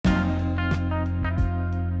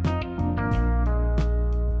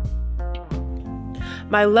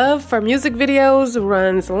My love for music videos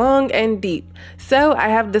runs long and deep, so I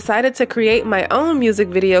have decided to create my own music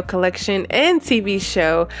video collection and TV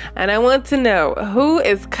show, and I want to know who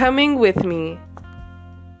is coming with me.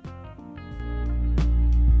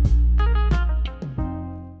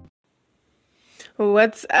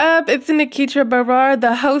 What's up? It's Nikitra Barar,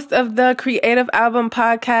 the host of the Creative Album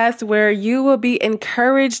Podcast, where you will be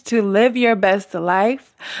encouraged to live your best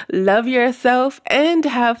life, love yourself, and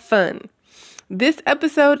have fun. This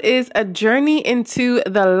episode is a journey into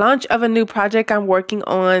the launch of a new project I'm working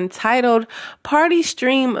on titled Party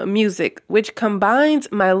Stream Muzik, which combines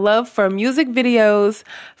my love for music videos,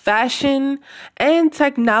 fashion, and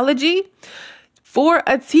technology for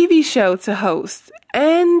a TV show to host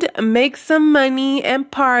and make some money and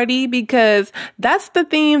party, because that's the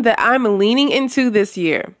theme that I'm leaning into this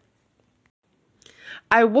year.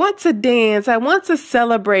 I want to dance, I want to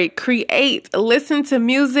celebrate, create, listen to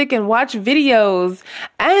music, and watch videos,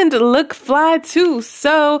 and look fly too.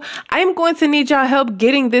 So I'm going to need y'all help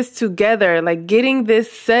getting this together, getting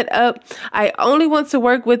this set up. I only want to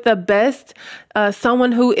work with the best,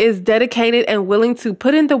 someone who is dedicated and willing to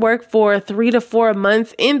put in the work for 3 to 4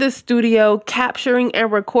 months in the studio, capturing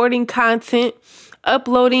and recording content,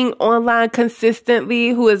 uploading online consistently,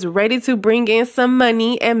 who is ready to bring in some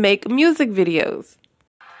money and make music videos.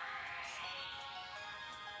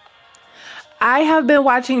 I have been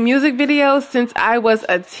watching music videos since I was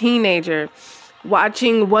a teenager,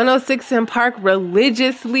 watching 106 in Park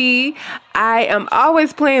religiously. I am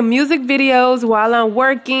always playing music videos while I'm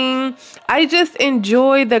working. I just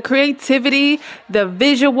enjoy the creativity, the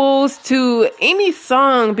visuals to any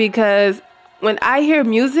song, because when I hear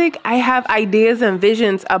music, I have ideas and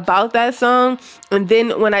visions about that song. And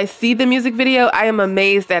then when I see the music video, I am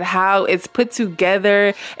amazed at how it's put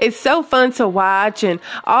together. It's so fun to watch, and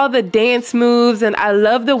all the dance moves. And I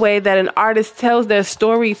love the way that an artist tells their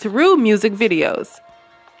story through music videos.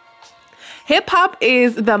 Hip-hop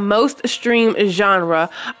is the most streamed genre,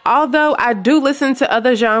 although I do listen to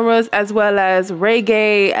other genres as well as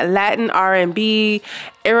reggae, Latin R&B,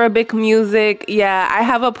 Arabic music. Yeah, I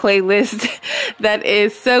have a playlist that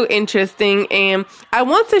is so interesting, and I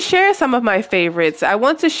want to share some of my favorites. I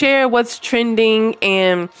want to share what's trending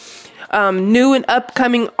and new and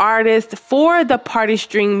upcoming artists for the Party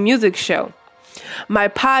Stream Muzik show. My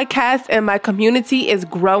podcast and my community is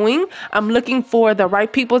growing. I'm looking for the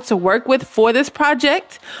right people to work with for this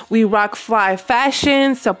project. We rock fly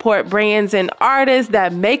fashion, support brands and artists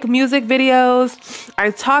that make music videos.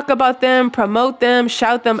 I talk about them, promote them,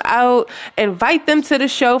 shout them out, invite them to the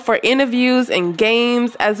show for interviews and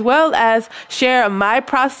games, as well as share my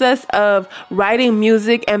process of writing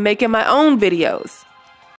music and making my own videos.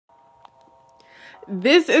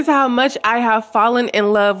 This is how much I have fallen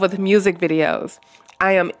in love with music videos.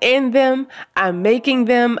 I am in them, I'm making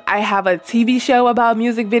them, I have a TV show about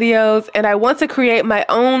music videos, and I want to create my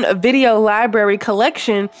own video library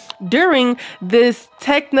collection during this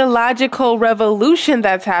technological revolution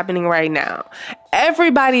that's happening right now.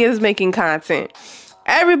 Everybody is making content.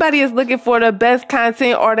 Everybody is looking for the best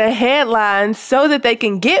content or the headlines so that they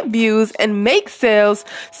can get views and make sales,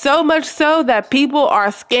 so much so that people are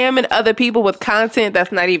scamming other people with content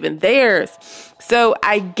that's not even theirs. So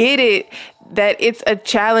I get it that it's a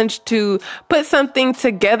challenge to put something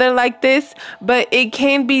together like this, but it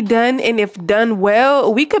can be done, and if done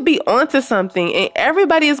well, we could be onto something, and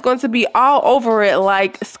everybody is going to be all over it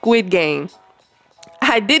like Squid Game.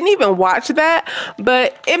 I didn't even watch that,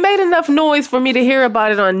 but it made enough noise for me to hear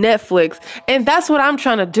about it on Netflix. And that's what I'm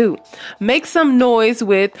trying to do. Make some noise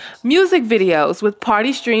with music videos, with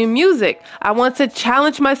Party Stream Muzik. I want to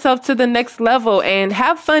challenge myself to the next level and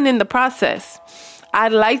have fun in the process.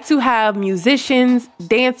 I'd like to have musicians,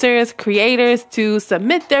 dancers, creators to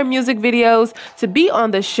submit their music videos to be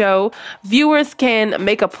on the show. Viewers can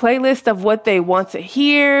make a playlist of what they want to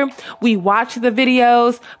hear. We watch the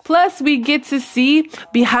videos. Plus, we get to see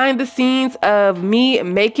behind the scenes of me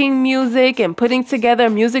making music and putting together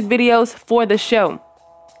music videos for the show.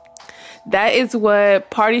 That is what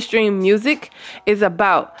Party Stream Muzik is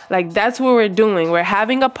about. That's what we're doing. We're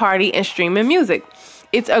having a party and streaming music.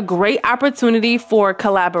 It's a great opportunity for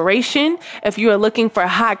collaboration if you are looking for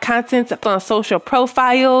hot content on social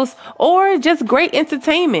profiles or just great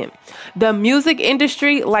entertainment. The music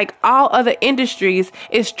industry, like all other industries,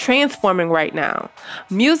 is transforming right now.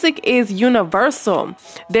 Music is universal.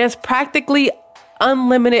 There's practically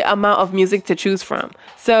unlimited amount of music to choose from.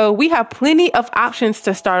 So we have plenty of options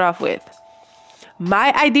to start off with.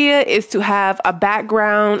 My idea is to have a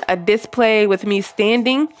background, a display with me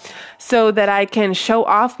standing so that I can show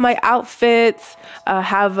off my outfits,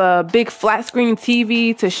 have a big flat screen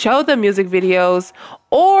TV to show the music videos,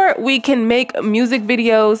 or we can make music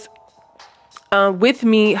videos with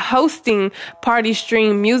me hosting Party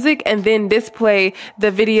Stream Music and then display the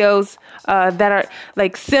videos that are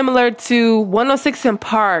like similar to 106 in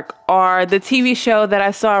Park or the TV show that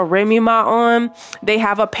I saw Remy Ma on. They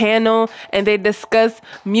have a panel and they discuss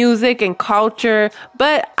music and culture,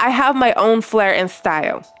 but I have my own flair and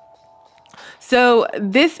style. So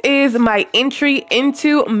this is my entry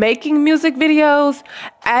into making music videos,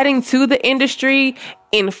 adding to the industry,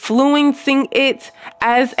 influencing it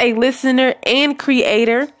as a listener and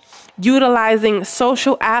creator, utilizing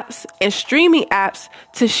social apps and streaming apps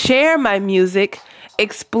to share my music,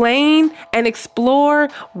 explain and explore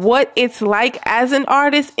what it's like as an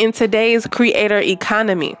artist in today's creator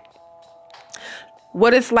economy.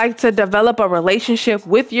 What it's like to develop a relationship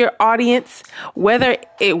with your audience, whether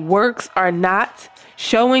it works or not,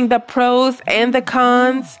 showing the pros and the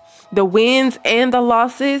cons, the wins and the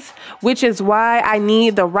losses, which is why I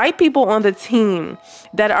need the right people on the team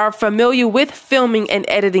that are familiar with filming and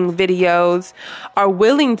editing videos, are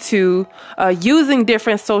willing to using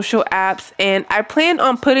different social apps, and I plan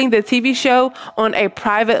on putting the TV show on a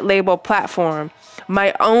private label platform,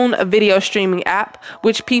 my own video streaming app,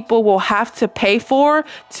 which people will have to pay for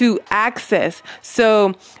to access.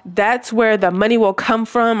 So that's where the money will come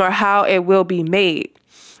from or how it will be made.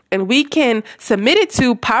 And we can submit it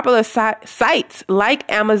to popular sites like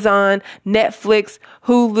Amazon, Netflix,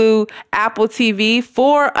 Hulu, Apple TV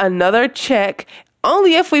for another check,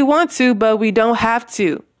 only if we want to, but we don't have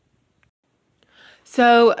to.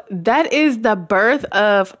 So that is the birth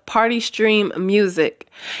of Party Stream Music.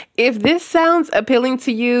 If this sounds appealing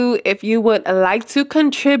to you, if you would like to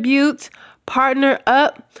contribute, partner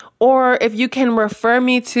up, or if you can refer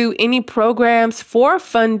me to any programs for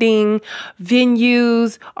funding,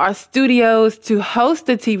 venues, or studios to host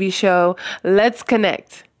a TV show, let's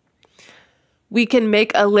connect. We can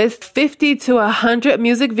make a list 50 to 100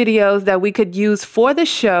 music videos that we could use for the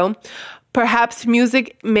show. Perhaps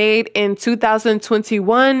music made in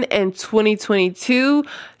 2021 and 2022.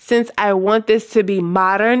 Since I want this to be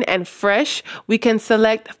modern and fresh, we can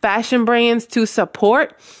select fashion brands to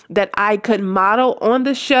support that I could model on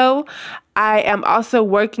the show. I am also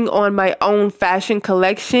working on my own fashion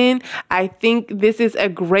collection. I think this is a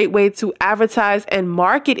great way to advertise and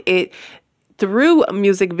market it through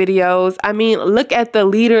music videos. I mean, look at the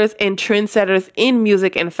leaders and trendsetters in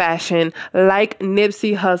music and fashion, like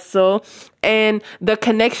Nipsey Hussle, and the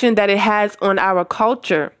connection that it has on our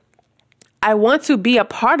culture. I want to be a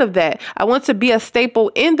part of that. I want to be a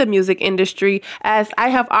staple in the music industry, as I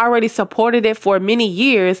have already supported it for many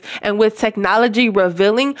years. And with technology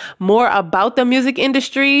revealing more about the music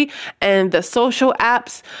industry and the social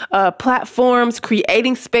apps, platforms,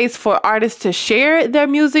 creating space for artists to share their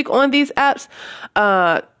music on these apps,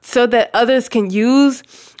 so that others can use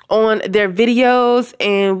on their videos.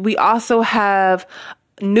 And we also have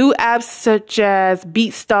new apps such as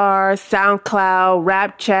BeatStar, SoundCloud,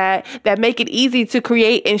 RapChat that make it easy to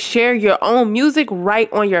create and share your own music right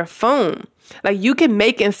on your phone. Like, you can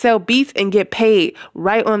make and sell beats and get paid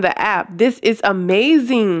right on the app. This is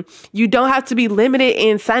amazing. You don't have to be limited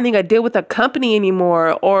in signing a deal with a company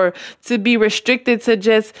anymore, or to be restricted to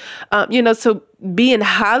just, to be in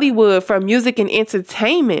Hollywood for music and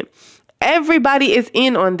entertainment. Everybody is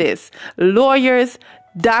in on this. Lawyers,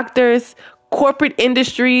 doctors, corporate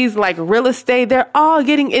industries like real estate, they're all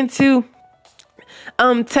getting into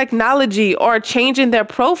technology or changing their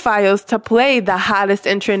profiles to play the hottest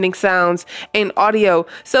and trending sounds in audio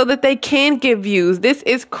so that they can get views. This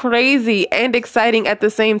is crazy and exciting at the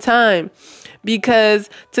same time, because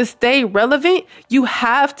to stay relevant, you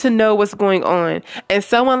have to know what's going on. And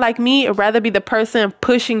someone like me would rather be the person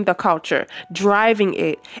pushing the culture, driving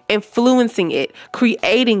it, influencing it,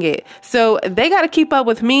 creating it. So they got to keep up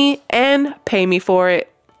with me and pay me for it.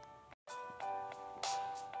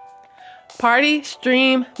 Party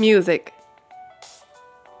Stream Music.